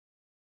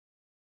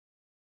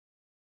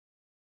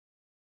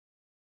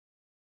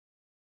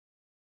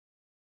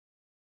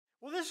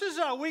Well, this is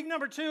week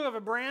number 2 of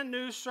a brand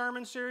new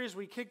sermon series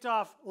we kicked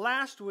off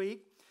last week.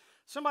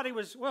 It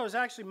was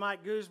actually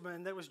Mike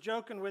Guzman that was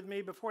joking with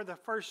me before the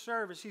first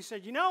service. He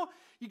said, you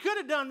could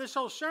have done this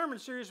whole sermon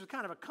series with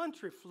kind of a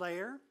country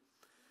flair.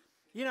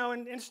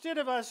 And instead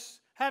of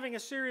us having a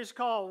series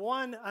called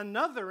One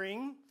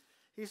Anothering,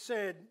 he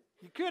said,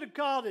 you could have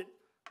called it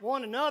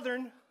One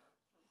Anothering.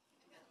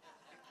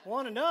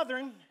 One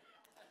Anothering.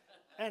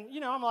 And,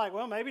 I'm like,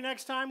 well, maybe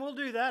next time we'll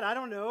do that. I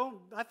don't know.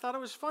 I thought it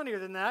was funnier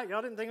than that.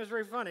 Y'all didn't think it was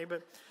very funny.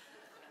 But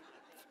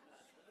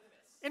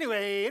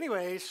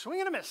anyway, swing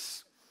and a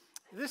miss.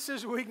 This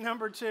is week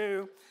number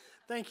 2.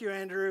 Thank you,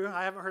 Andrew.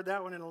 I haven't heard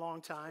that one in a long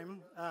time.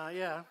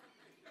 Yeah.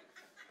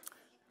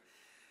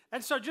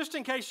 And so just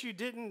in case you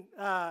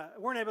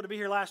weren't able to be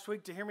here last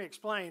week to hear me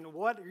explain,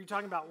 what are you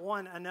talking about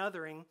one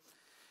anothering?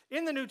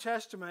 In the New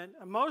Testament,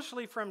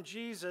 mostly from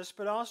Jesus,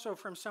 but also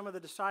from some of the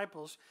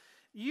disciples,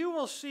 you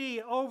will see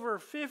over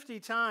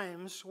 50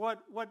 times what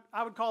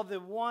I would call the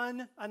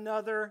one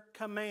another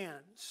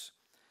commands.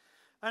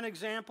 An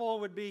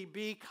example would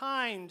be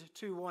kind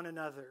to one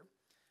another,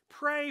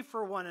 pray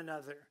for one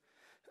another,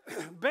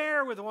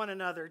 bear with one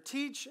another,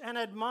 teach and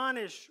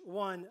admonish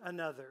one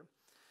another.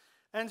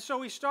 And so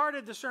we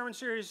started the sermon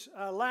series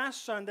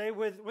last Sunday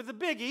with a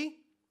biggie,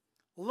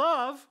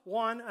 love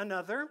one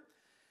another.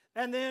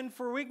 And then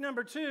for week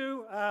number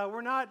 2,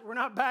 we're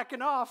not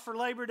backing off for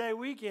Labor Day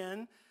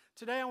weekend.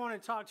 Today I want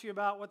to talk to you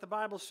about what the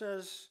Bible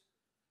says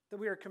that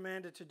we are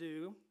commanded to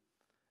do,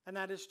 and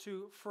that is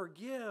to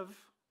forgive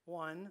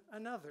one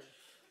another.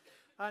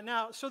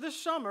 So this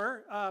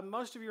summer,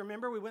 most of you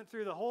remember, we went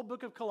through the whole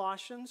book of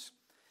Colossians,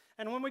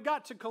 and when we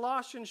got to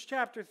Colossians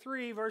chapter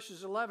 3,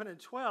 verses 11 and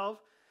 12,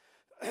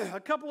 a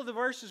couple of the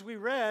verses we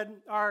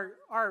read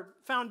are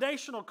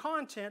foundational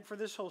content for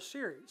this whole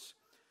series.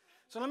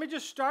 So let me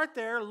just start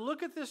there.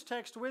 Look at this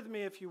text with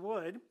me, if you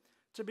would,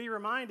 to be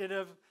reminded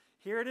of,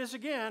 here it is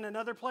again,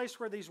 another place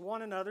where these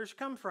one another's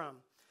come from.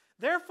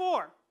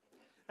 Therefore,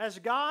 as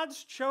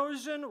God's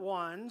chosen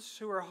ones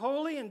who are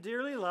holy and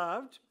dearly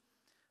loved,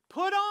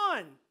 put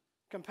on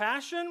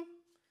compassion,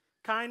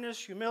 kindness,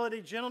 humility,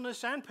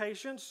 gentleness, and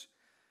patience.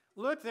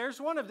 Look,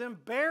 there's one of them,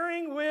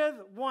 bearing with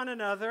one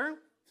another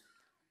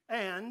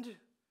and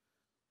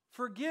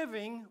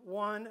forgiving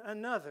one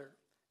another,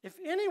 if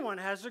anyone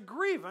has a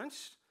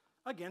grievance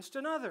against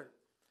another.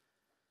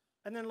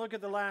 And then look at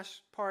the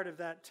last part of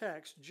that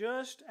text.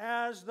 Just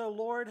as the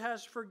Lord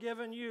has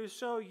forgiven you,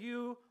 so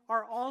you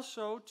are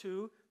also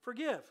to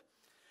forgive.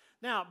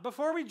 Now,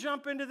 before we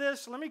jump into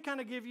this, let me kind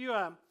of give you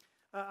a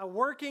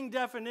working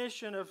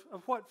definition of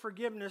what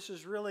forgiveness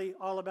is really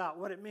all about,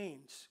 what it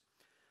means.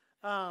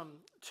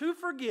 To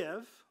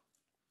forgive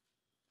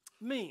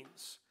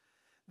means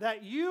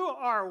that you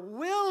are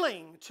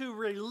willing to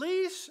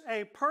release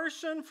a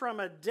person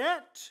from a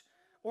debt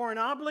or an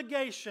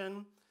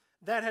obligation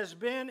that has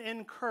been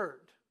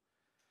incurred.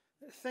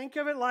 Think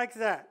of it like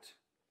that.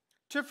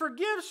 To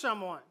forgive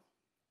someone,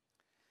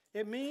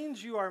 it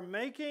means you are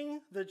making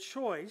the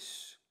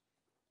choice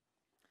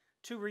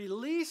to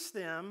release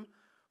them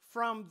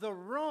from the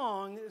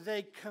wrong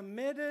they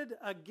committed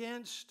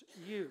against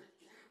you.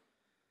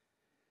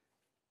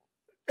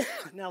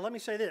 Now, let me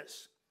say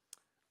this.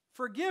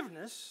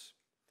 Forgiveness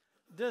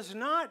does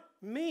not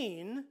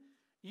mean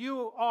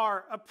you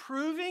are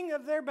approving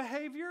of their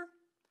behavior.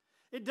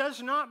 It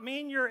does not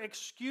mean you're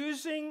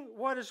excusing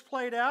what is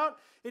played out.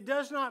 It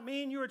does not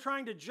mean you are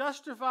trying to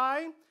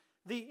justify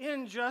the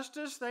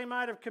injustice they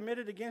might have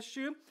committed against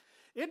you.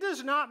 It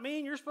does not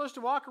mean you're supposed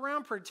to walk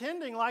around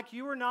pretending like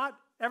you were not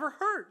ever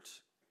hurt.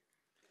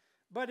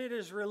 But it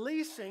is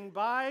releasing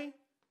by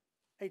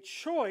a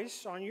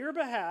choice on your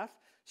behalf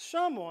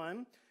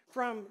someone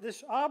from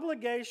this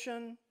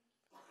obligation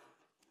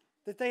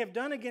that they have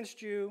done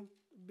against you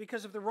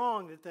because of the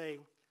wrong that they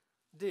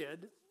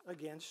did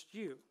against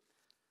you.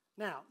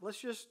 Now, let's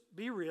just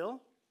be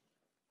real.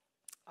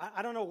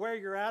 I don't know where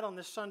you're at on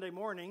this Sunday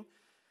morning,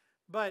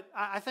 but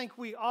I think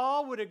we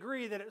all would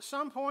agree that at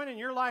some point in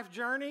your life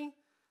journey,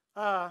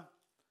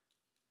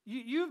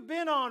 you've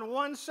been on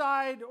one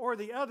side or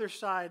the other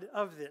side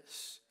of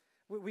this.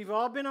 We've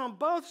all been on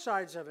both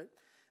sides of it.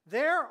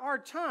 There are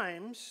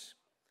times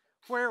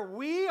where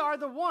we are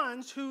the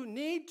ones who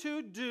need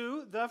to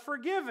do the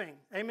forgiving.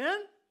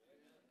 Amen?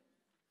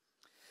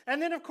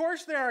 And then, of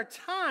course, there are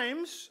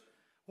times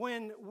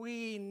when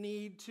we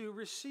need to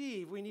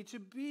receive, we need to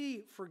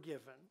be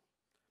forgiven.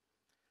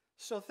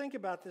 So think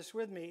about this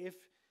with me.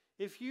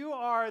 If you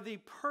are the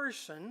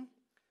person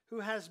who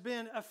has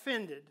been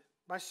offended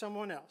by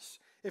someone else,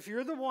 if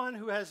you're the one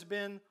who has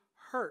been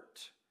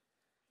hurt,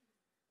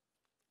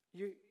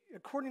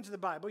 according to the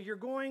Bible, you're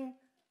going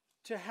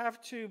to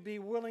have to be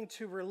willing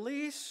to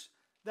release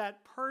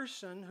that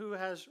person who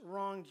has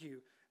wronged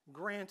you.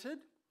 Granted,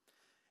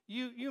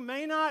 you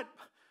may not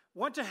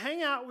want to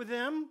hang out with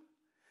them.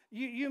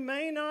 You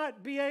may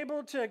not be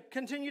able to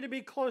continue to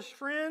be close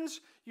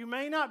friends. You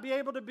may not be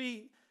able to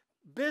be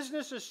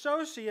business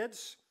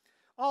associates,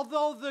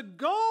 although the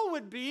goal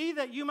would be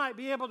that you might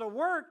be able to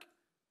work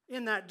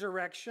in that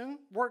direction,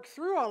 work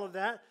through all of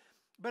that.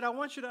 But I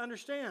want you to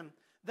understand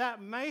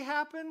That may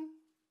happen,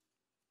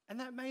 and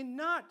that may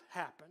not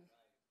happen.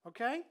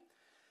 Okay?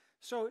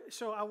 So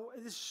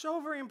it's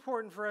so very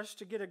important for us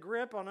to get a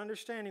grip on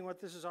understanding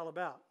what this is all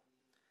about.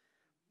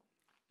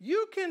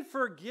 You can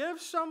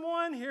forgive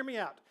someone, hear me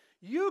out.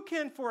 You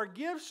can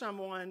forgive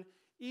someone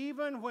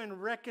even when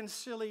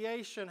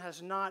reconciliation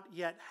has not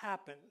yet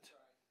happened.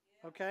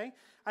 Okay?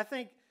 I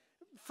think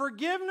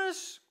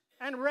forgiveness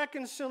and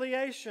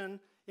reconciliation,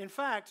 in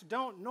fact,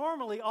 don't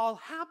normally all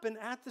happen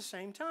at the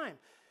same time.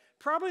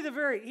 Probably the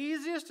very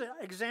easiest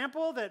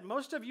example that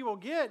most of you will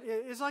get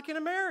is like in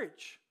a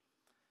marriage.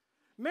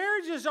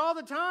 Marriages all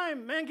the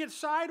time, men get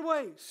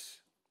sideways.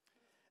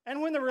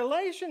 And when the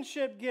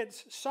relationship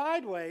gets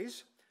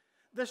sideways,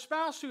 the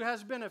spouse who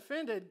has been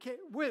offended,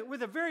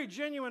 with a very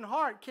genuine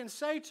heart, can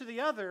say to the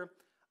other,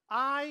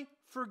 I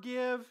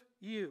forgive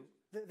you.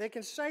 They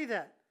can say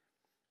that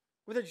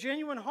with a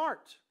genuine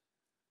heart.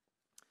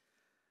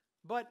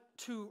 But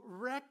to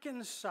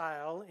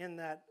reconcile in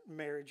that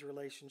marriage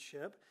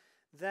relationship,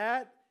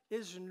 that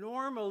is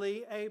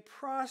normally a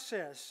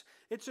process.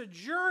 It's a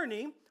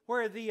journey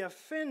where the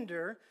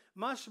offender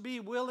must be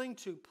willing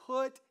to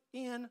put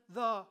in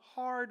the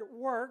hard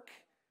work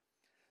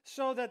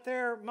so that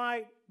there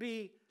might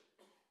be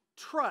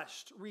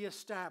trust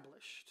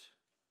reestablished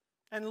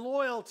and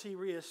loyalty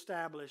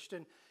reestablished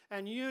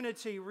and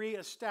unity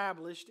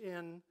reestablished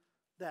in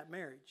that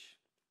marriage.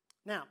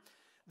 Now,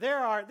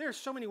 there's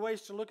so many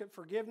ways to look at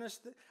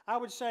forgiveness. I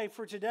would say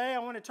for today, I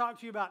want to talk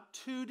to you about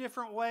two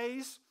different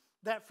ways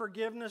that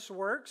forgiveness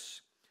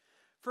works.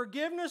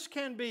 Forgiveness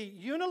can be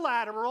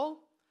unilateral,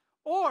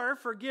 or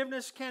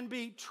forgiveness can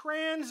be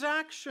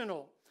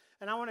transactional.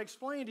 And I want to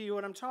explain to you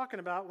what I'm talking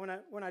about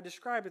when I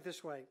describe it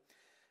this way.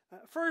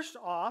 First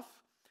off,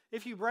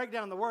 if you break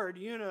down the word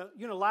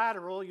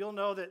unilateral, you'll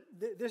know that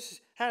this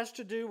has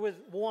to do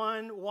with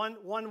one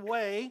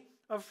way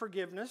of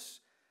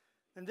forgiveness.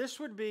 And this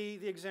would be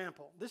the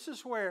example. This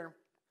is where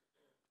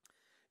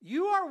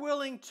you are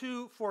willing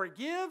to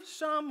forgive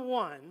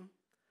someone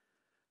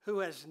who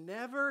has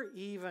never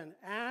even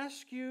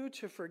asked you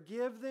to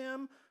forgive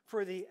them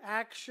for the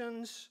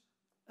actions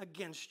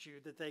against you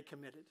that they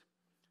committed.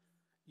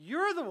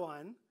 You're the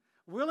one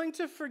willing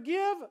to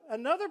forgive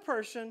another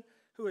person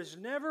who has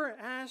never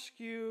asked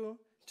you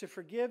to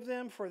forgive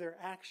them for their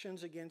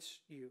actions against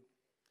you.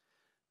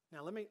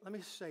 Now, let me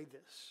say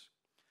this.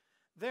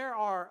 There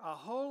are a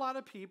whole lot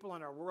of people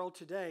in our world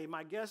today,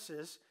 my guess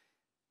is,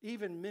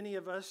 even many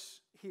of us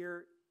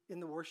here in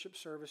the worship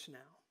service now,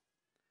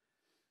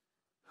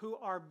 who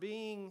are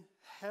being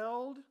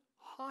held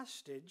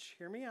hostage,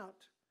 hear me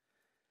out,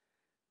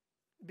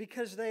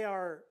 because they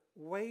are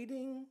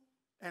waiting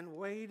and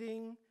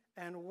waiting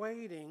and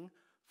waiting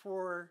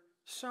for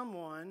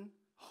someone,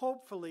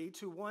 hopefully,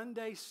 to one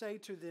day say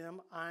to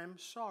them, I'm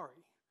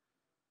sorry.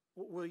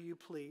 Will you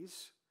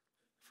please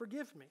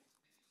forgive me?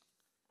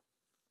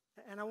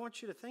 And I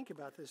want you to think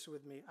about this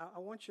with me. I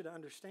want you to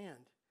understand.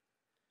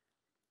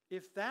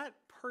 If that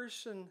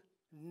person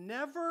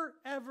never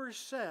ever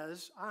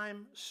says,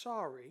 I'm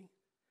sorry,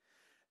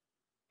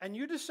 and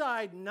you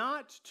decide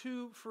not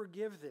to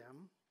forgive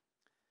them,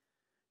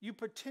 you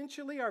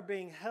potentially are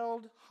being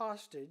held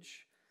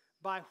hostage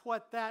by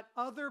what that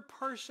other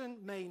person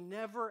may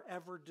never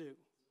ever do.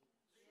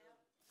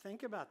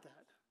 Think about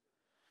that.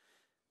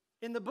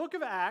 In the book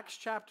of Acts,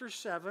 chapter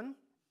 7,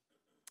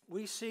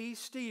 we see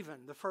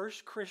Stephen, the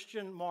first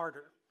Christian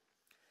martyr.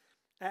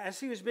 As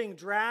he was being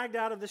dragged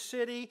out of the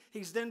city,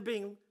 he's then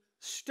being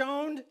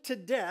stoned to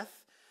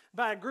death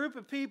by a group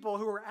of people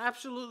who were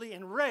absolutely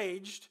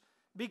enraged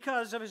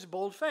because of his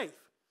bold faith.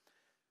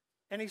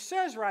 And he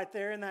says right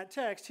there in that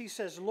text, he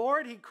says,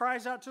 Lord, he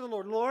cries out to the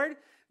Lord, Lord,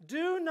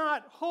 do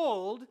not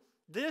hold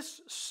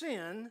this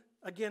sin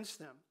against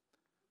them.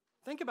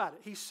 Think about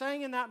it. He's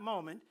saying in that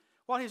moment,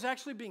 while he's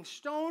actually being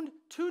stoned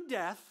to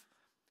death,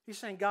 he's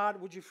saying,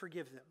 God, would you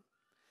forgive them?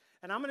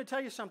 And I'm going to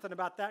tell you something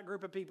about that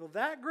group of people.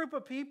 That group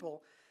of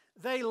people,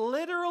 they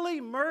literally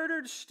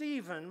murdered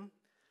Stephen,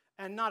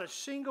 and not a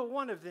single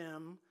one of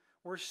them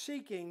were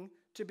seeking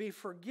to be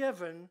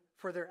forgiven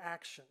for their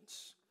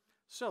actions.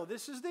 So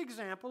this is the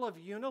example of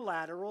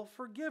unilateral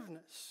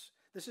forgiveness.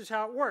 This is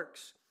how it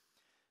works.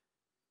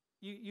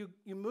 You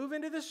move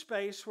into the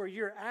space where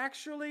you're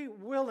actually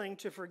willing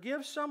to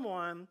forgive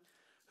someone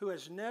who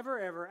has never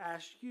ever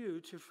asked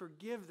you to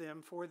forgive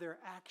them for their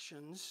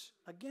actions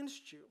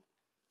against you.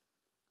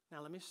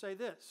 Now let me say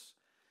this.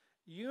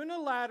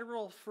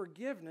 Unilateral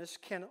forgiveness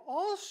can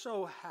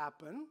also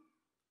happen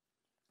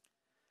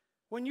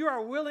when you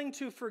are willing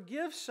to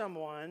forgive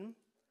someone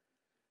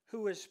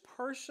who is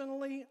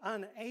personally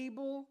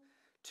unable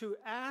to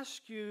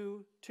ask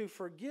you to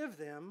forgive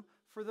them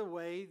for the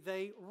way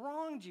they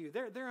wronged you.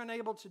 They're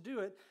unable to do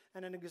it.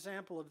 And an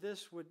example of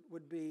this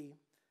would be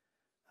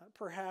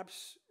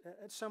perhaps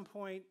at some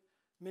point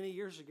many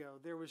years ago,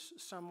 there was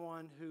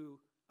someone who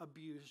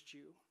abused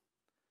you.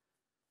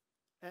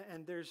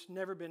 And there's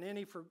never been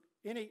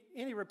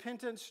any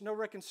repentance, no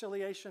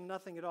reconciliation,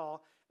 nothing at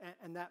all.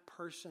 And that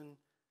person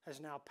has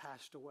now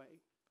passed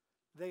away.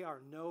 They are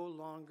no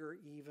longer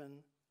even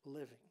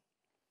living.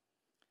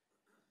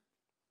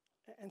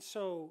 And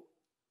so,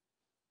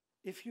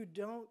 if you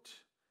don't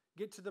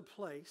get to the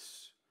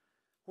place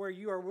where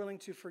you are willing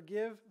to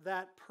forgive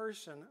that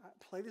person,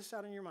 play this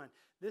out in your mind.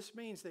 This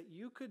means that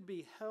you could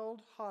be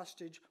held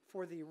hostage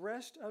for the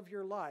rest of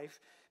your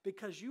life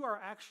because you are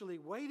actually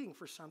waiting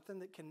for something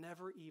that can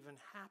never even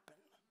happen.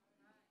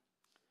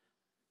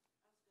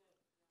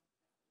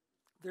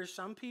 There's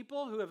some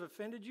people who have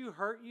offended you,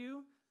 hurt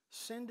you,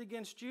 sinned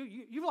against you.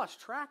 You've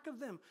lost track of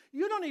them.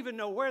 You don't even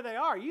know where they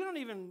are. You don't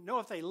even know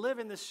if they live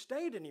in this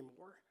state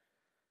anymore.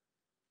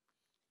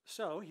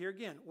 So, here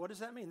again, what does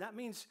that mean? That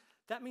means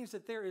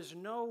that there is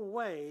no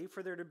way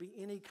for there to be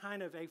any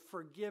kind of a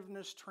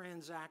forgiveness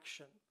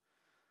transaction.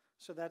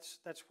 So that's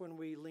when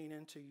we lean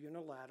into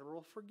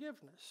unilateral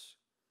forgiveness.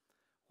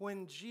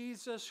 When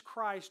Jesus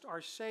Christ,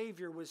 our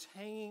Savior, was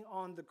hanging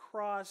on the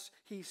cross,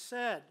 He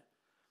said,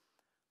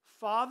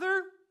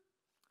 Father,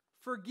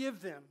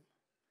 forgive them,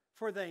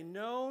 for they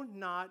know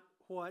not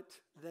what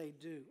they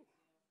do.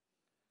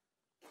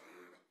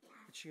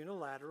 It's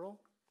unilateral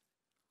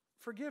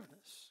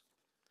forgiveness.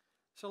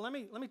 So let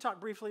me talk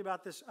briefly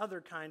about this other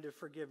kind of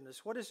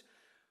forgiveness. What is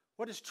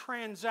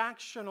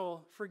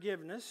transactional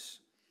forgiveness?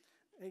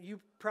 You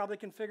probably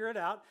can figure it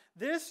out.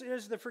 This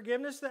is the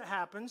forgiveness that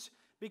happens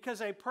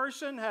because a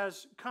person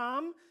has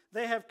come,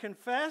 they have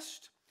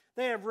confessed,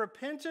 they have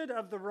repented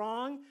of the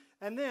wrong,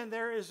 and then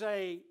there is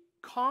a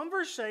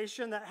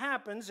conversation that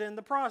happens in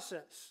the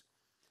process.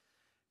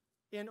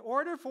 In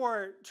order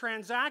for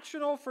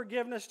transactional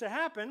forgiveness to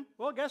happen,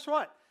 well, guess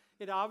what?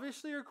 It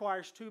obviously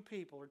requires two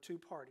people or two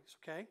parties,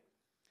 okay?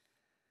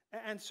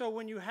 And so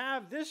when you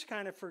have this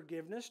kind of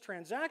forgiveness,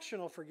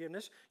 transactional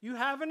forgiveness, you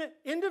have an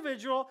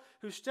individual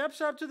who steps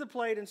up to the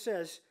plate and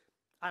says,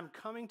 I'm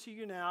coming to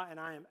you now and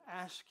I am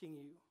asking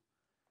you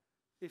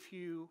if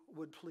you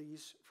would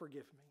please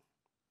forgive me.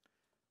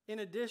 In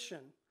addition,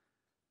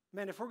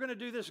 man, if we're going to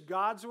do this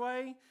God's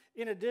way,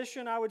 in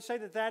addition, I would say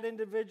that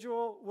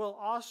individual will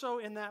also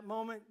in that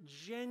moment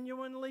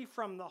genuinely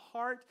from the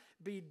heart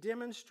be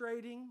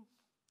demonstrating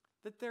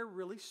that they're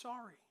really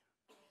sorry.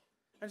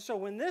 And so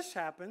when this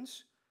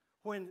happens,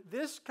 when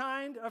this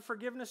kind of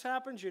forgiveness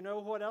happens, you know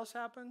what else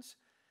happens?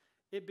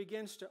 It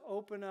begins to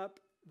open up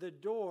the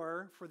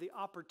door for the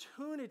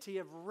opportunity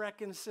of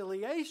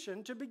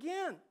reconciliation to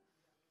begin.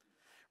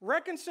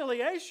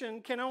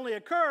 Reconciliation can only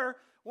occur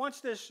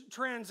once this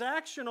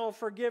transactional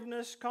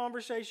forgiveness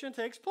conversation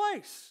takes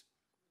place.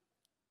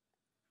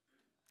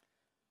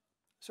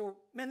 So,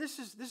 man, this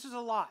is a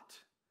lot.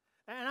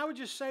 And I would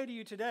just say to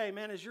you today,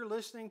 man, as you're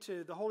listening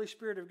to the Holy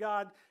Spirit of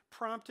God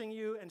prompting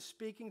you and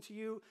speaking to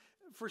you,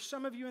 for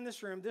some of you in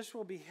this room, this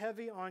will be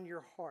heavy on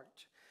your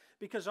heart.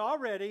 Because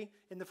already,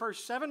 in the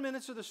first 7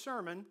 minutes of the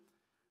sermon,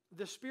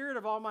 the Spirit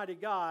of Almighty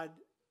God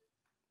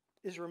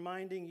is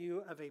reminding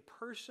you of a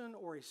person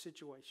or a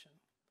situation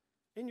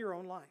in your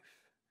own life.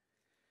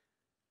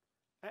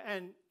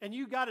 And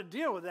you got to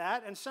deal with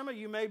that. And some of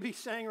you may be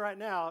saying right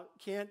now,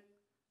 Kent,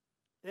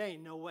 there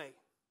ain't no way.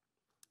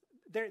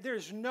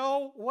 There's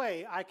no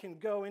way I can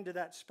go into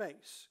that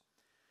space.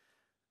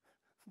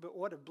 But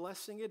what a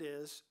blessing it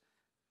is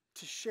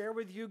to share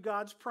with you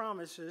God's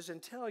promises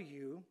and tell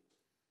you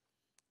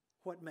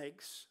what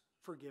makes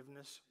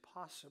forgiveness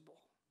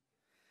possible.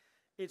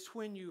 It's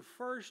when you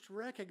first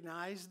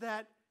recognize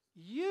that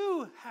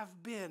you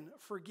have been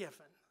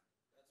forgiven.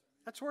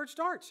 That's where it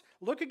starts.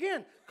 Look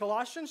again,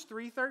 Colossians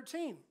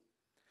 3:13.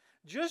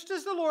 Just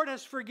as the Lord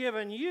has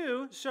forgiven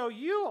you, so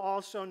you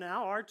also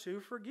now are to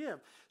forgive.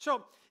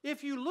 So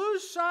if you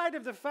lose sight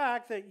of the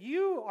fact that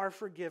you are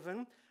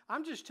forgiven,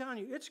 I'm just telling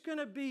you, it's going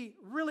to be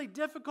really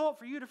difficult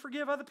for you to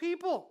forgive other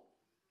people.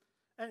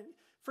 And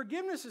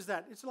forgiveness is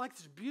that. It's like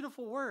this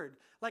beautiful word.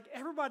 Like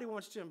everybody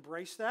wants to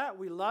embrace that.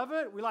 We love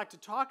it. We like to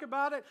talk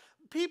about it.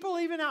 People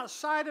even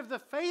outside of the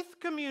faith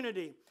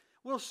community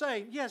will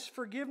say, yes,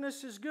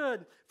 forgiveness is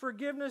good.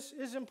 Forgiveness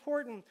is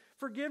important.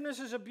 Forgiveness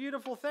is a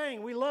beautiful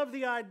thing. We love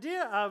the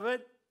idea of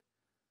it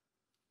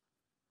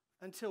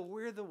until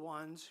we're the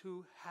ones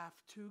who have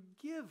to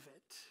give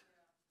it.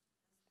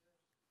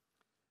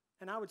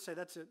 And I would say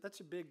that's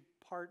a big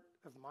part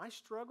of my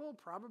struggle,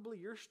 probably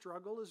your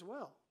struggle as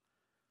well.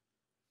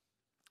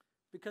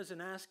 Because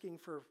in asking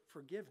for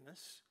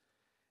forgiveness,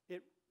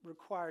 it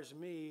requires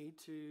me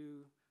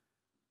to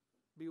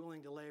be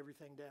willing to lay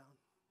everything down,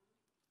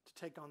 to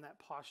take on that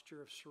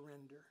posture of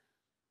surrender.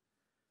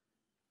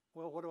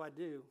 Well, what do I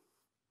do?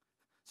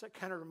 Does that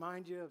kind of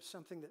remind you of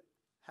something that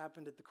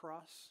happened at the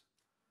cross?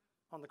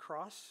 On the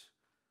cross,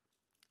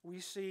 we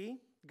see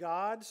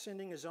God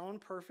sending His own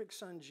perfect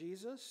Son,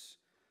 Jesus.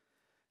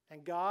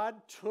 And God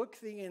took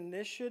the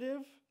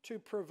initiative to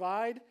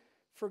provide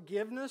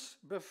forgiveness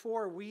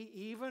before we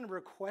even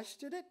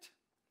requested it.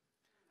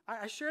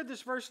 I shared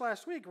this verse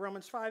last week,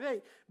 Romans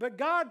 5:8. But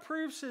God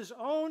proves His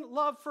own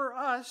love for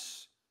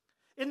us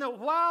in that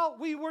while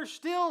we were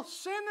still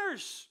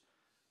sinners,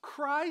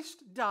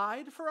 Christ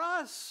died for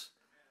us.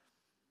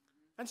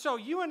 And so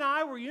you and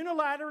I were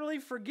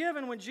unilaterally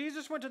forgiven when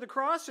Jesus went to the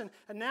cross, and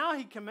now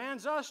He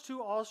commands us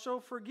to also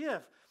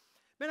forgive.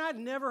 Man, I'd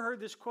never heard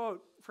this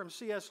quote from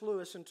C.S.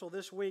 Lewis until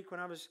this week when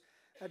I was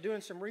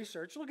doing some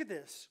research. Look at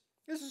this.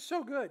 This is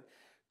so good.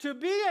 To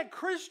be a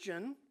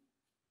Christian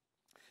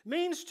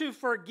means to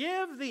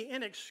forgive the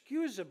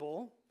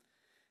inexcusable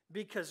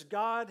because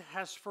God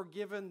has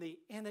forgiven the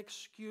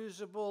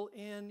inexcusable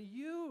in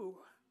you.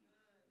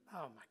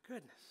 Oh, my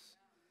goodness.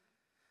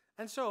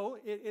 And so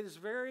it is a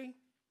very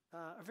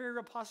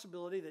real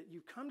possibility that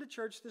you come to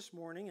church this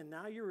morning and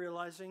now you're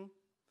realizing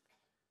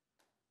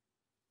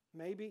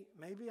maybe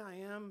I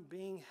am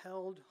being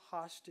held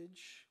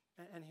hostage.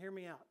 And hear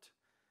me out.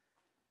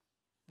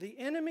 The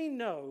enemy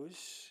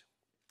knows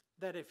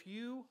that if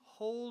you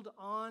hold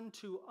on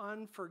to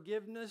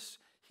unforgiveness,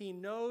 he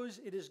knows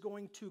it is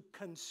going to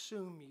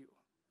consume you.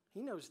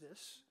 He knows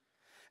this.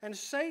 And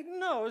Satan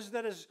knows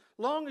that as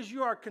long as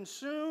you are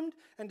consumed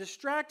and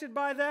distracted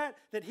by that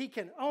he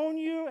can own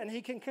you and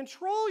he can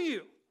control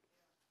you.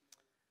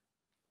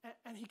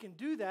 And he can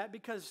do that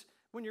because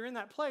when you're in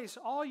that place,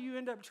 all you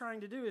end up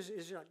trying to do is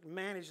like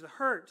manage the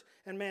hurt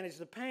and manage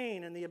the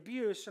pain and the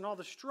abuse and all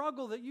the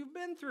struggle that you've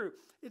been through.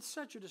 It's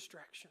such a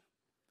distraction.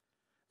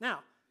 Now,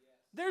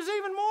 there's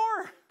even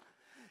more.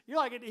 You're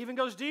like, it even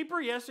goes deeper?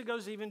 Yes, it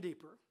goes even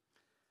deeper.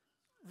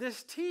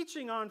 This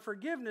teaching on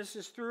forgiveness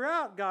is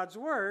throughout God's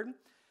Word.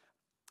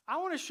 I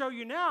want to show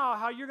you now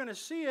how you're going to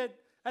see it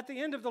at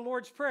the end of the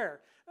Lord's Prayer.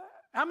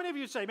 How many of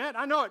you say, man,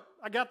 I know it.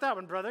 I got that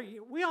one, brother.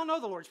 We all know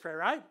the Lord's Prayer,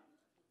 right?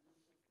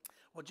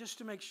 Well, just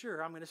to make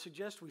sure, I'm going to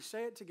suggest we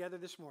say it together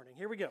this morning.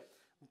 Here we go.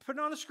 Put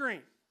it on the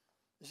screen.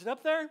 Is it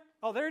up there?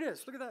 Oh, there it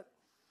is. Look at that.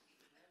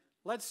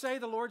 Let's say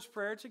the Lord's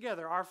Prayer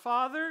together. Our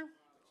Father,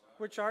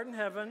 which art in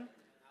heaven,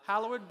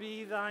 hallowed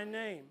be thy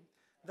name.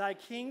 Thy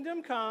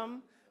kingdom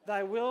come,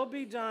 thy will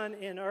be done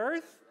in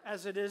earth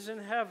as it is in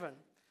heaven.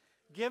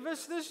 Give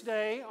us this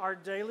day our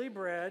daily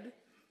bread,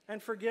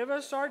 and forgive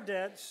us our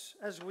debts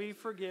as we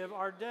forgive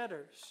our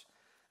debtors.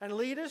 And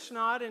lead us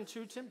not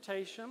into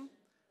temptation,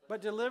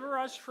 but deliver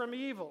us from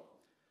evil.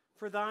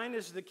 For thine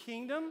is the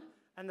kingdom,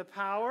 and the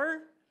power,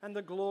 and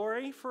the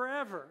glory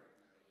forever.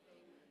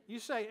 You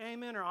say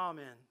amen or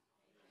amen?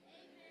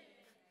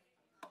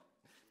 It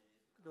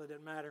really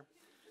doesn't matter.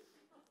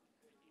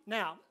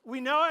 Now,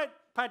 we know it.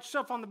 Pat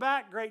yourself on the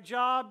back. Great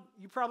job.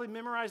 You probably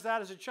memorized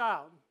that as a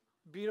child.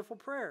 Beautiful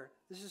prayer.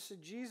 This is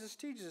Jesus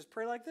teaches us.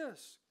 Pray like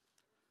this.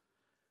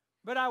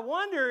 But I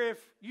wonder if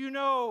you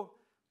know,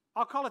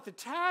 I'll call it the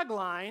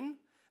tagline,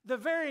 the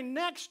very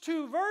next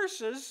two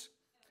verses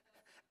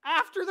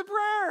after the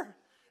prayer.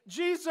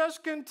 Jesus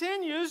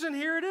continues, and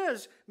here it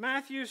is.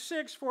 Matthew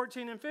 6,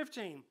 14 and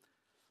 15.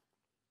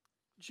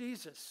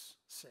 Jesus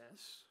says,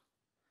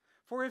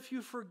 for if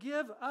you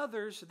forgive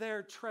others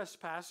their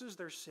trespasses,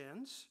 their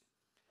sins,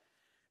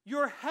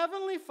 your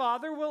heavenly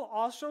Father will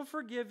also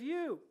forgive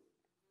you.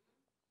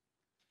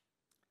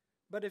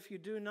 But if you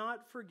do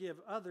not forgive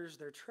others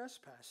their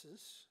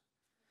trespasses,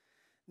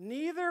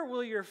 neither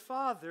will your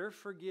Father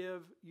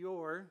forgive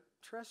your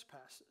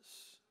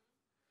trespasses.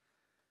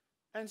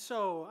 And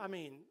so,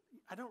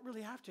 I don't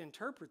really have to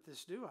interpret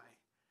this, do I?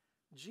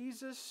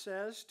 Jesus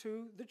says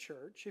to the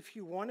church, if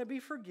you want to be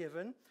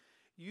forgiven,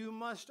 you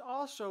must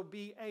also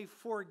be a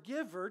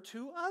forgiver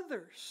to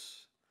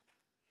others.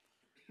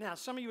 Now,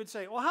 some of you would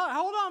say, well,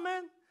 hold on,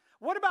 man.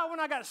 What about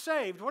when I got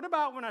saved? What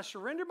about when I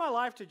surrendered my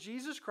life to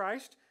Jesus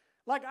Christ?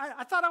 Like,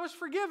 I thought I was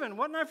forgiven.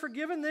 Wasn't I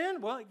forgiven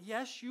then? Well,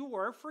 yes, you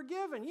were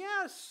forgiven.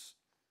 Yes.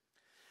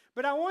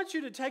 But I want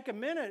you to take a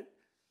minute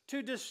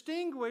to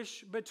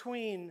distinguish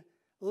between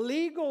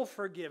legal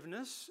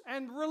forgiveness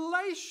and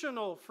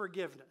relational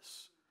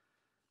forgiveness.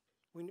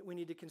 We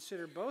need to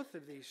consider both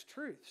of these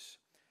truths.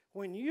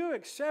 When you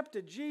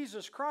accepted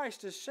Jesus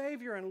Christ as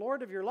Savior and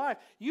Lord of your life,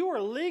 you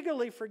are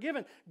legally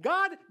forgiven.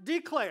 God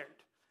declared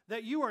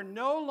that you are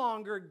no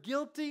longer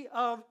guilty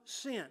of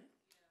sin.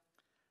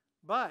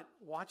 But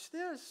watch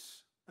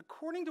this.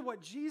 According to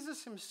what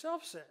Jesus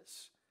himself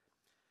says,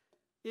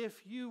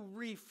 if you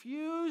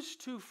refuse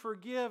to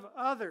forgive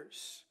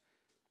others,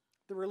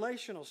 the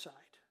relational side,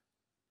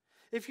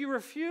 if you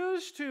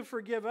refuse to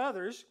forgive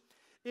others,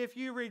 if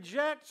you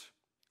reject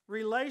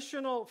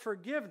relational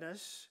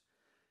forgiveness,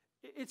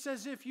 it's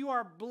as if you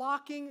are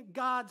blocking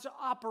God's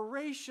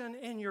operation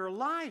in your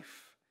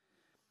life.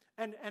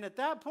 And at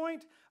that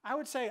point, I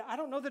would say, I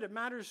don't know that it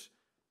matters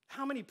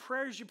how many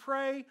prayers you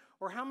pray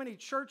or how many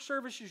church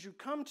services you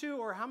come to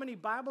or how many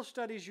Bible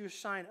studies you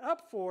sign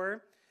up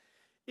for.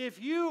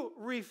 If you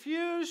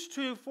refuse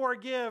to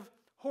forgive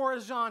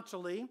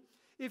horizontally,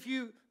 if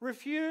you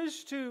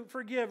refuse to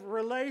forgive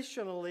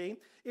relationally,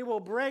 it will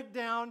break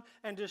down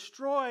and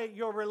destroy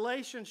your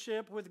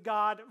relationship with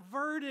God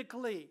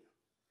vertically.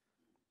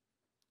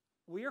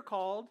 We are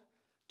called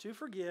to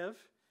forgive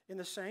in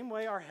the same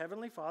way our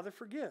Heavenly Father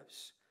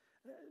forgives.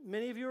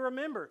 Many of you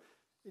remember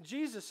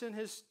Jesus in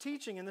his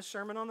teaching in the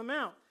Sermon on the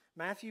Mount,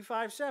 Matthew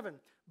 5:7.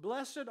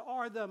 Blessed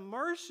are the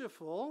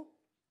merciful,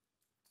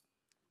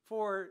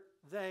 for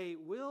they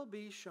will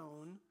be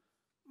shown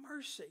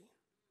mercy.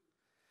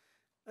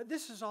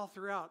 This is all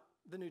throughout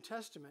the New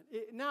Testament.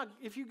 Now,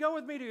 if you go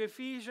with me to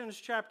Ephesians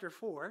chapter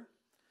 4,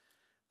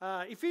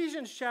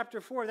 Ephesians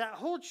chapter 4, that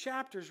whole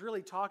chapter is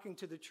really talking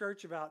to the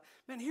church about,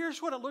 man,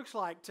 here's what it looks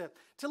like to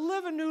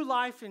live a new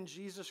life in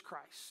Jesus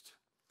Christ.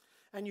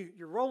 And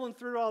you're rolling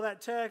through all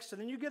that text,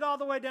 and then you get all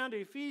the way down to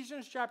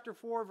Ephesians chapter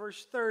 4,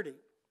 verse 30.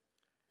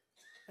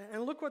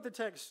 And look what the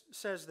text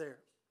says there.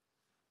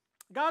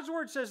 God's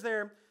word says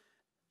there,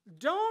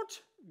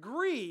 don't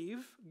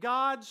grieve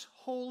God's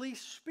Holy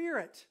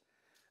Spirit.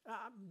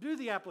 Do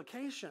the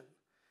application.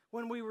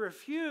 When we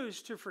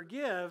refuse to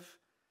forgive,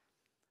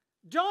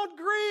 don't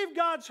grieve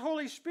God's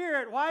Holy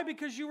Spirit. Why?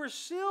 Because you were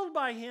sealed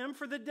by Him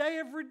for the day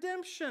of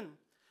redemption.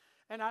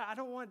 And I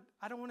don't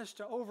want us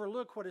to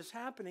overlook what is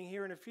happening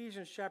here in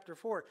Ephesians chapter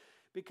 4,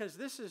 because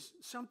this is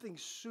something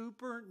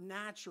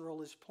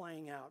supernatural is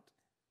playing out.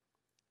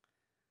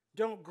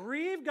 Don't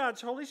grieve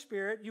God's Holy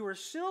Spirit. You were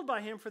sealed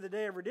by Him for the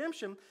day of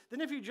redemption. Then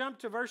if you jump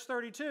to verse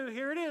 32,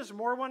 here it is,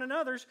 more one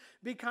another's.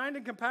 Be kind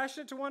and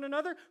compassionate to one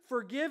another,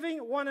 forgiving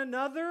one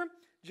another,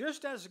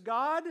 just as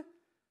God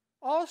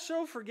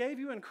also forgave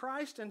you in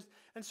Christ. And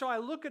so I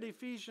look at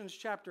Ephesians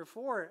chapter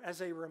 4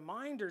 as a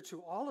reminder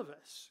to all of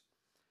us.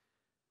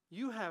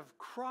 You have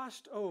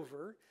crossed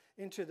over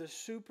into the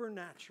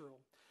supernatural.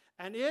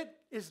 And it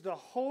is the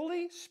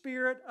Holy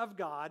Spirit of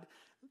God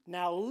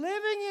now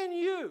living in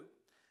you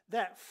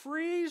that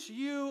frees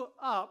you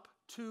up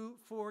to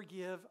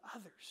forgive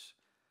others.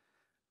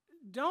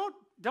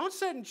 Don't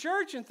sit in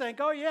church and think,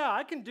 oh yeah,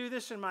 I can do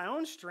this in my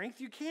own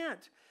strength. You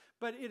can't.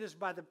 But it is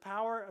by the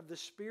power of the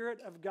Spirit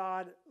of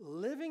God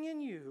living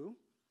in you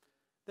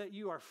that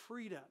you are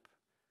freed up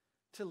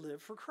to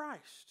live for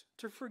Christ,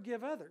 to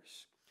forgive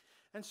others.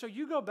 And so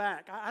you go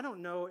back. I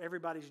don't know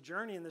everybody's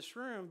journey in this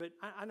room, but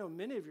I know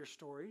many of your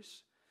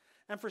stories.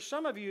 And for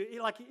some of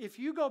you, like if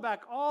you go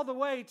back all the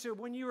way to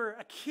when you were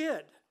a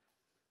kid,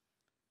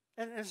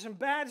 and some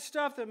bad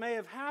stuff that may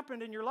have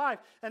happened in your life,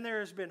 and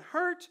there has been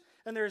hurt,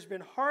 and there has been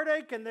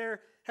heartache, and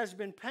there has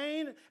been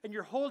pain, and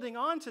you're holding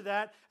on to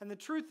that, and the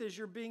truth is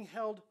you're being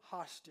held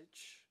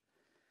hostage.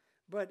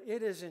 But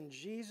it is in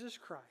Jesus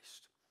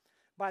Christ,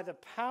 by the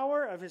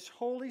power of His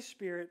Holy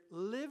Spirit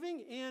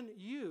living in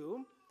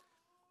you,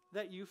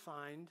 that you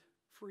find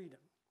freedom.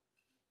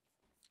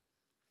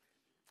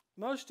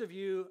 Most of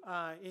you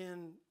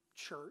in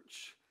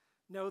church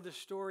know the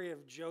story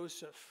of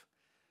Joseph.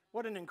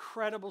 What an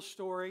incredible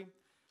story.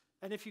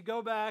 And if you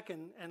go back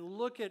and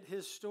look at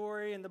his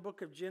story in the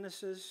book of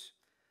Genesis,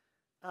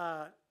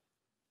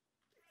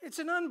 it's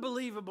an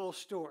unbelievable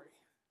story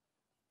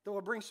that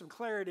will bring some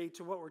clarity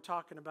to what we're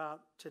talking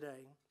about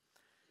today.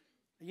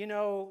 You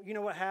know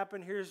what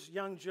happened? Here's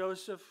young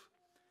Joseph,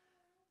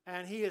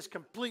 and he is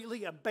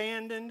completely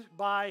abandoned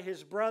by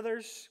his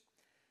brothers.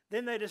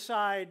 Then they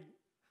decide,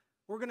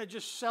 we're going to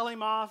just sell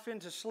him off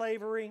into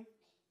slavery.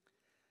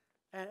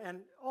 And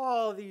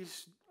all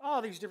these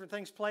different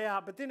things play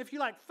out. But then if you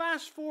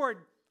fast forward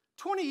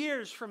 20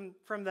 years from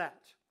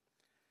that,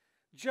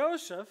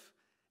 Joseph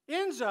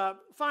ends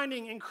up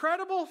finding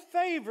incredible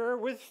favor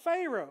with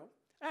Pharaoh.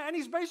 And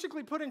he's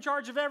basically put in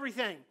charge of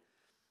everything.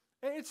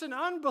 It's an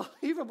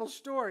unbelievable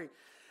story.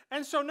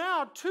 And so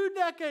now, 2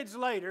 decades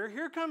later,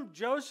 here come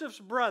Joseph's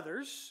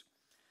brothers.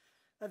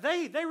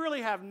 They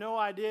really have no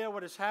idea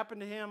what has happened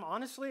to him.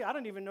 Honestly, I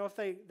don't even know if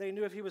they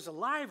knew if he was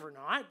alive or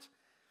not.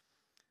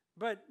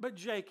 But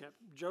Jacob,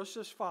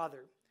 Joseph's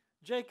father,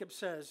 Jacob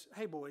says,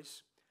 hey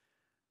boys,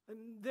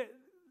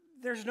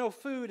 there's no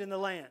food in the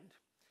land.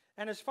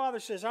 And his father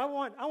says, I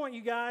want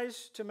you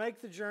guys to make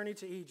the journey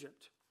to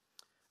Egypt.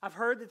 I've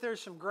heard that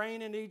there's some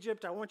grain in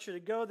Egypt. I want you to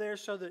go there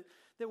so that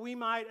we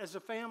might, as a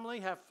family,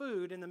 have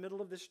food in the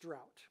middle of this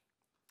drought.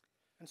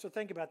 And so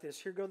think about this.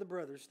 Here go the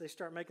brothers. They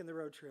start making the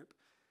road trip,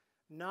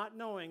 not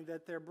knowing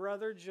that their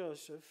brother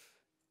Joseph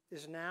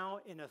is now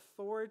in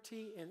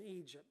authority in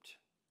Egypt.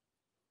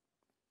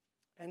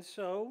 And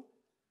so,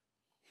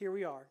 here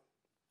we are.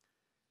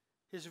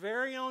 His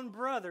very own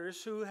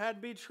brothers, who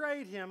had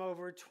betrayed him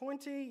over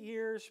 20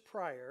 years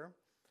prior,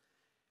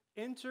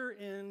 enter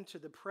into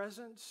the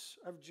presence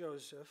of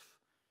Joseph,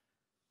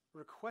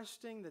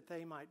 requesting that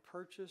they might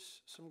purchase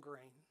some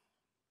grain.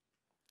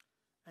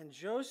 And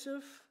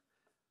Joseph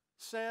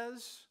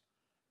says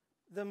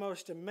the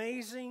most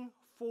amazing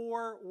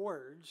 4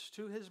 words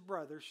to his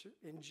brothers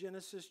in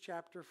Genesis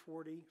chapter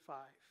 45.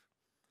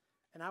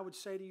 And I would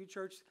say to you,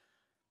 church,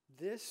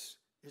 this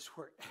is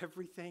where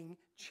everything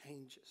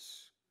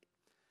changes.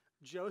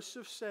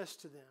 Joseph says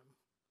to them,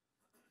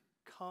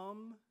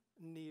 come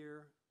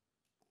near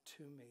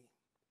to me.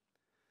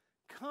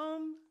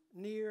 Come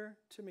near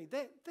to me.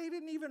 They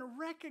didn't even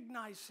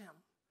recognize him.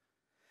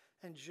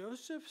 And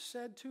Joseph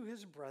said to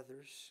his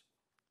brothers,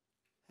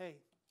 hey,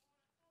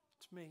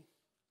 it's me,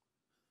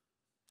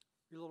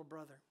 your little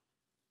brother,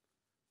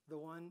 the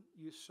one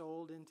you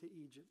sold into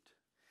Egypt.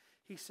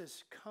 He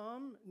says,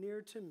 come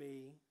near to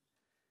me.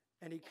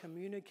 And he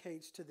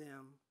communicates to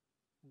them,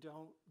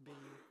 don't be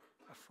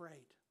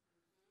afraid.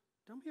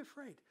 Don't be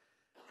afraid.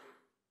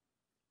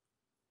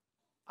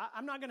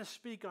 I'm not going to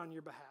speak on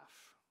your behalf.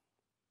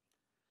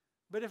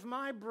 But if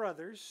my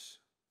brothers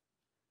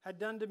had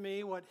done to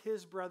me what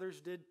his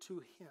brothers did to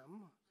him,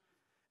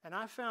 And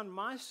I found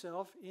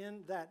myself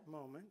in that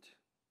moment.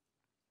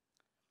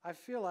 I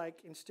feel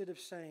like instead of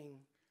saying,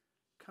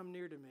 come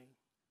near to me,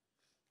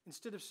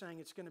 instead of saying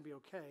it's going to be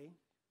okay,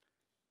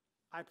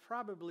 I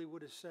probably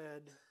would have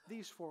said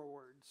these 4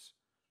 words: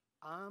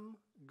 I'm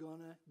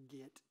gonna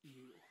get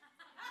you.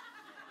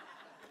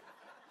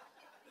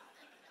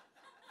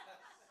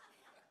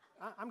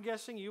 I'm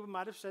guessing you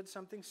might have said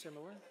something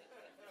similar.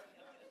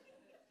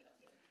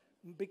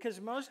 Because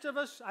most of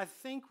us, I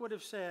think, would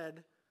have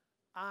said,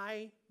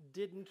 I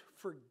didn't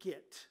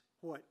forget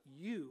what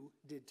you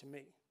did to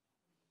me.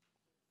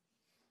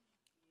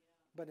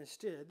 But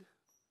instead,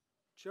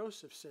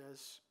 Joseph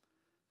says,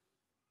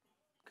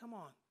 come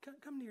on,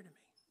 come near to me.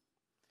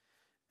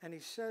 And he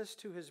says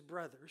to his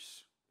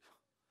brothers,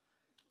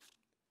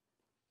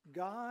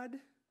 God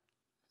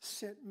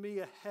sent me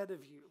ahead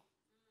of you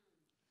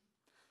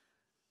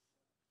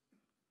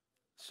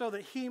so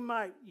that he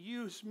might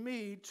use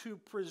me to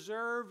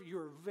preserve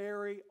your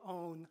very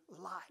own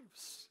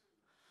lives.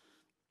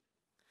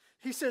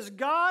 He says,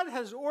 God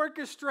has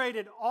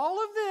orchestrated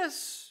all of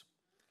this,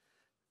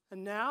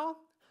 and now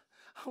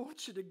I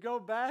want you to go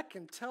back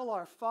and tell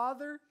our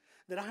father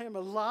that I am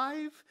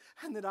alive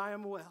and that I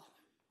am well.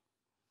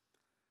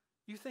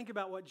 You think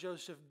about what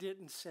Joseph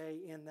didn't say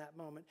in that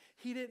moment.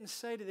 He didn't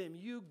say to them,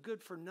 you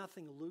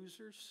good-for-nothing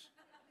losers.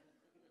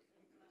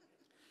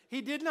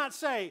 He did not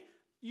say,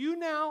 you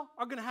now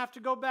are going to have to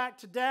go back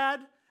to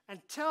Dad and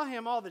tell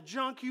him all the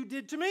junk you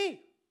did to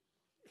me.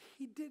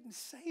 He didn't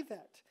say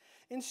that.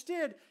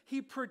 Instead,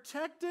 he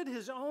protected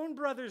his own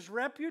brother's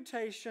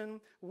reputation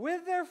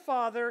with their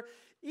father,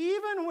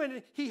 even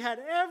when he had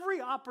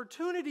every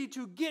opportunity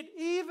to get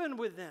even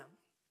with them.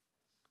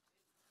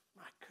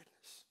 My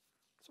goodness.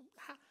 So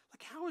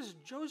how is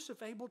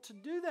Joseph able to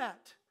do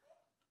that?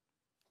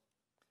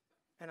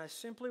 And I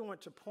simply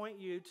want to point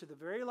you to the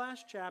very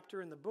last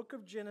chapter in the book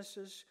of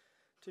Genesis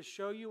to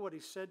show you what he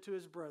said to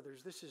his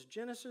brothers. This is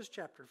Genesis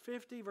chapter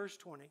 50, verse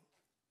 20.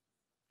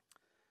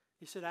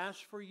 He said, as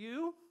for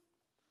you,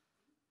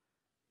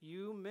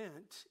 you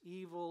meant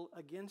evil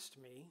against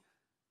me,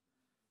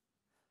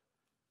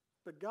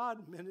 but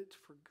God meant it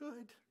for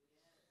good.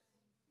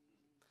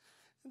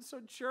 And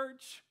so,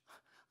 church,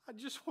 I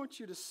just want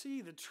you to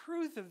see the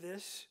truth of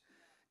this.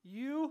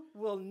 You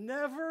will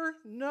never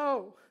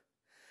know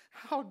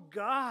how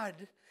God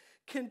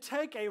can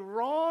take a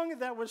wrong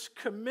that was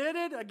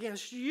committed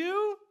against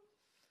you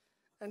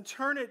and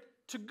turn it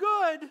to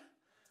good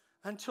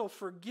until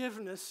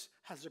forgiveness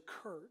has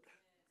occurred.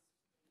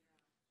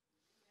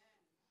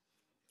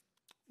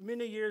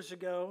 Many years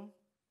ago,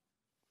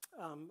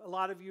 a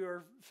lot of you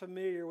are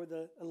familiar with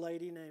a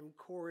lady named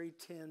Corrie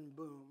ten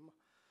Boom,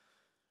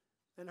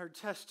 and her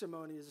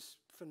testimony is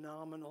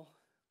phenomenal.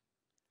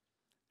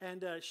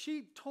 And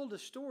she told a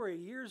story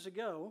years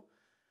ago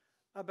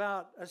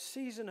about a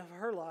season of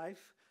her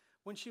life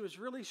when she was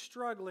really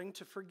struggling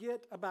to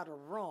forget about a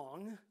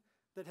wrong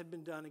that had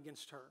been done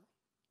against her.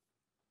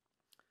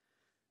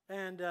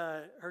 And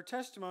her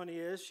testimony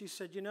is, she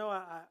said,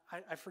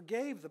 I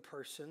forgave the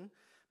person,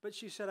 but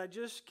she said, I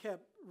just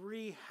kept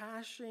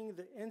rehashing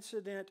the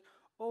incident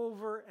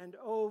over and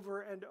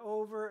over and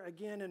over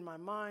again in my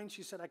mind.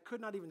 She said, I could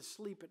not even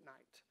sleep at night.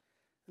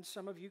 And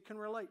some of you can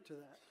relate to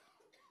that.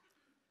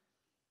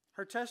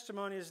 Her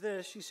testimony is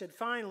this. She said,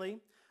 finally,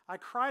 I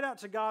cried out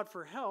to God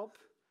for help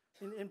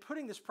in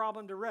putting this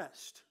problem to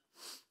rest.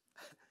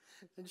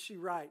 And she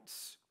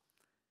writes,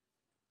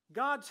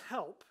 God's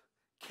help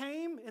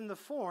came in the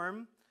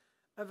form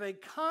of a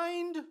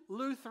kind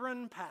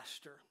Lutheran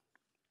pastor.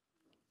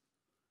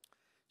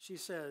 She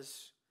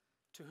says,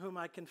 to whom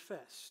I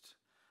confessed.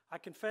 I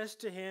confessed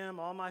to him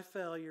all my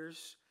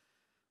failures,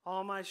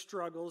 all my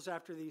struggles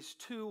after these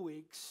 2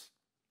 weeks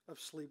of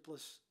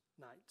sleepless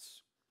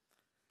nights.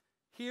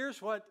 Here's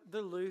what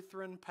the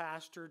Lutheran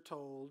pastor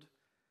told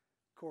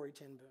Corrie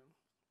ten Boom.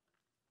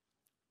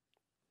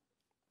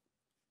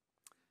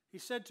 He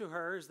said to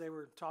her, as they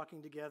were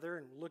talking together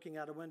and looking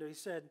out a window, he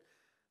said,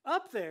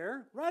 up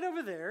there, right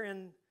over there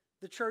in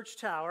the church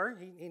tower,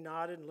 he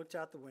nodded and looked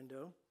out the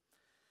window.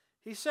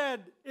 He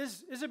said,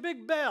 is a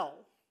big bell,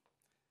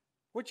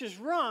 which is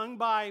rung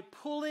by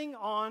pulling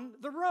on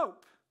the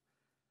rope.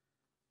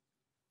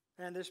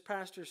 And this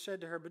pastor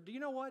said to her, but do you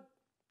know what?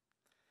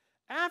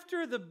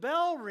 After the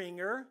bell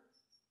ringer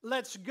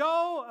lets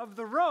go of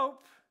the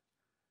rope,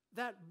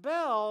 that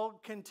bell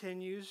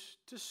continues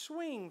to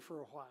swing for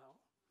a while.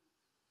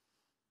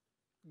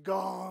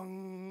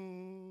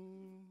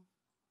 Gong,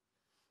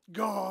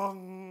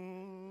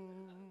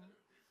 gong.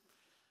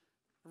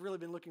 I've really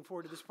been looking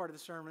forward to this part of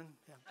the sermon.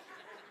 Yeah.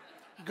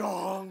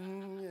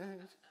 Gong.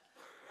 Yes.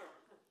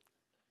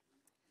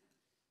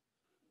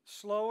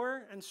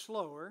 Slower and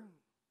slower,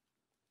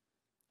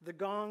 the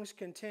gongs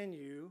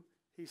continue,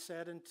 he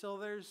said, until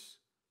there's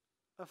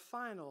a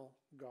final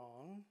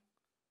gong,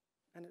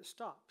 and it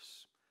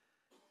stops.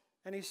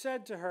 And he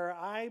said to her,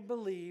 I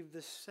believe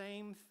the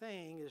same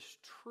thing is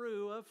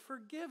true of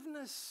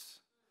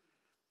forgiveness.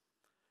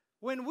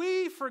 When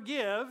we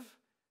forgive,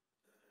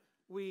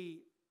 we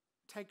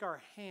take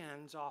our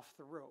hands off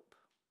the rope.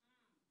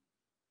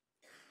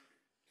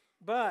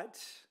 But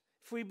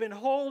if we've been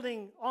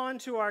holding on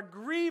to our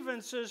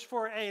grievances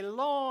for a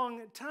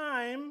long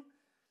time,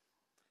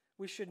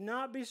 we should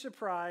not be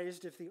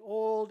surprised if the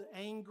old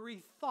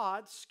angry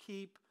thoughts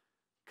keep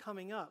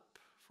coming up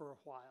for a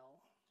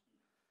while.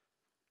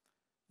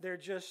 They're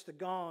just the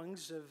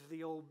gongs of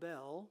the old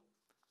bell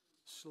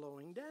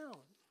slowing down.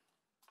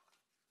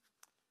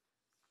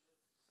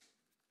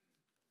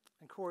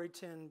 And Corrie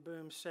ten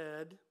Boom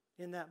said,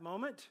 in that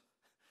moment,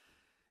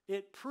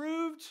 it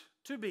proved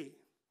to be.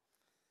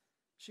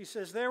 She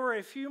says, there were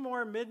a few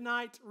more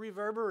midnight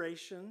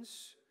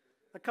reverberations,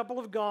 a couple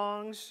of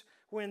gongs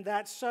when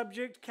that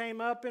subject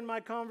came up in my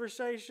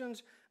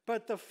conversations,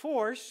 but the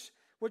force,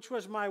 which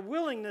was my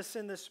willingness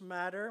in this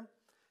matter,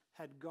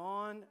 had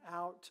gone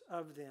out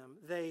of them.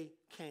 They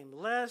came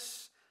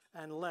less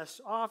and less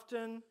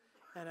often,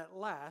 and at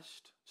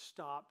last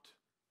stopped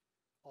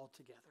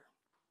altogether.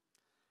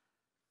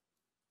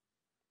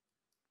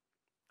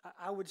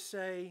 I would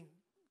say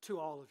to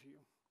all of you,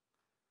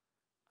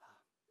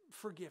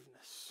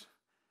 forgiveness.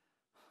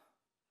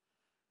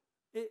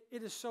 It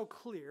is so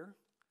clear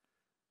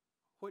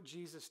what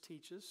Jesus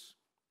teaches.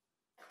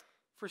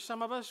 For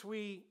some of us,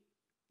 we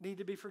need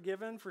to be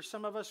forgiven. For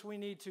some of us, we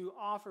need to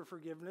offer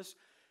forgiveness.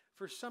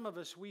 For some of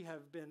us, we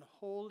have been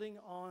holding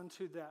on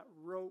to that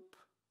rope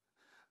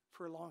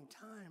for a long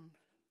time.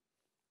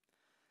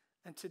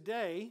 And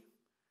today,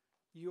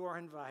 you are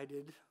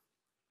invited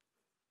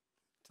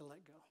to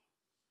let go,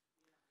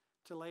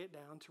 to lay it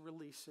down, to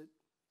release it,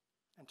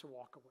 and to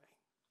walk away.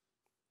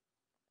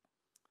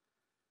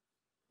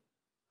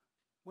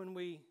 When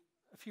we,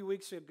 a few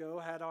weeks ago,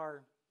 had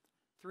our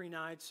 3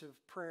 nights of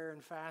prayer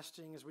and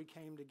fasting as we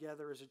came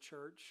together as a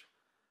church,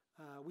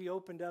 we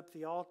opened up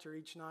the altar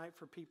each night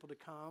for people to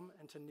come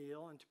and to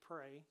kneel and to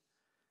pray.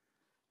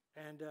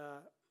 And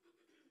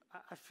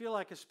I feel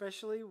like,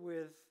 especially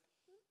with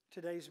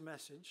today's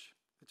message,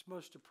 it's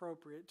most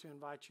appropriate to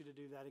invite you to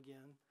do that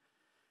again.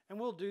 And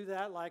we'll do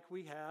that like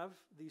we have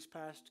these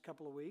past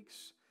couple of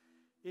weeks.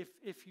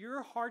 If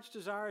your heart's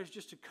desire is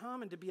just to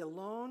come and to be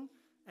alone,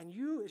 and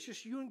it's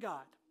just you and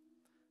God,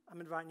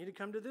 I'm inviting you to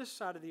come to this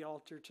side of the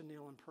altar to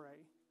kneel and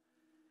pray.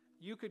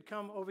 You could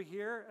come over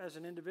here as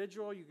an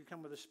individual. You could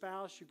come with a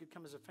spouse. You could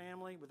come as a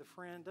family, with a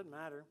friend. Doesn't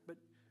matter. But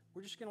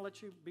we're just going to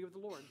let you be with the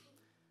Lord.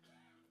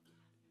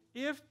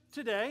 If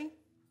today,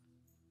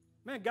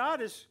 man,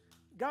 God is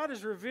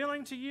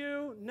revealing to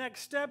you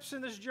next steps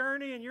in this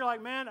journey, and you're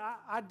like, man,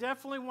 I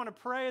definitely want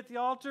to pray at the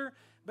altar,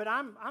 but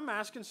I'm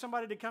asking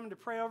somebody to come to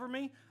pray over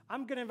me.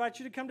 I'm going to invite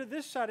you to come to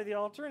this side of the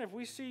altar, and if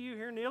we see you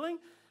here kneeling,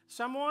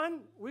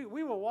 we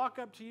will walk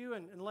up to you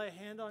and lay a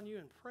hand on you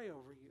and pray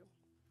over you.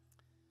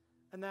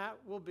 And that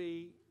will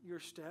be your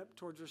step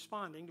towards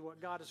responding to what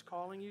God is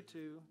calling you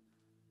to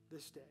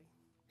this day.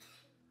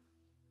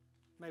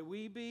 May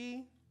we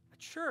be a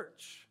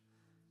church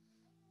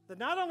that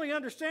not only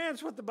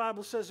understands what the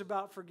Bible says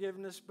about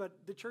forgiveness, but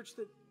the church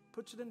that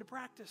puts it into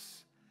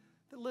practice,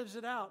 that lives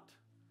it out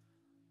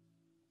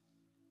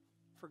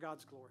for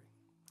God's glory.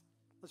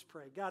 Let's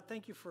pray. God,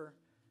 thank you for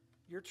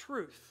your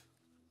truth.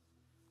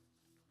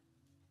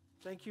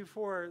 Thank you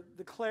for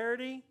the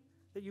clarity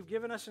that you've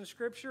given us in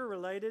Scripture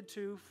related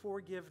to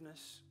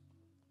forgiveness.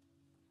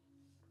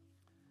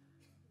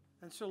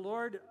 And so,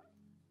 Lord,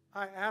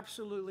 I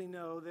absolutely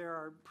know there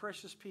are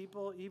precious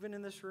people, even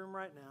in this room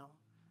right now,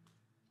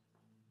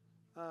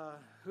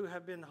 who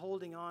have been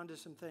holding on to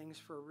some things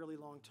for a really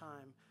long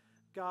time.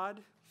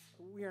 God,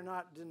 we are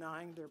not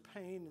denying their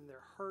pain and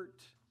their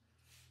hurt.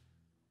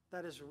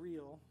 That is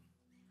real.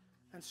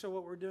 And so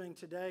what we're doing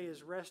today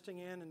is resting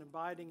in and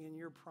abiding in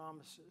your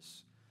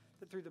promises,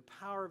 that through the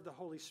power of the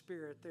Holy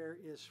Spirit, there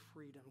is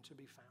freedom to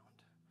be found.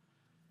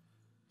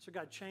 So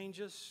God,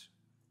 change us.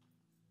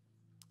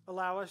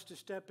 Allow us to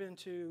step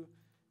into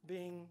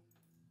being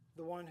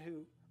the one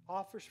who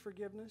offers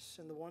forgiveness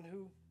and the one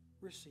who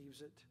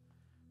receives it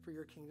for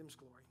your kingdom's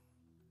glory.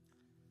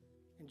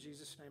 In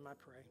Jesus' name I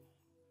pray.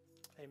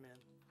 Amen.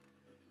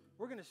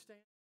 We're going to stand.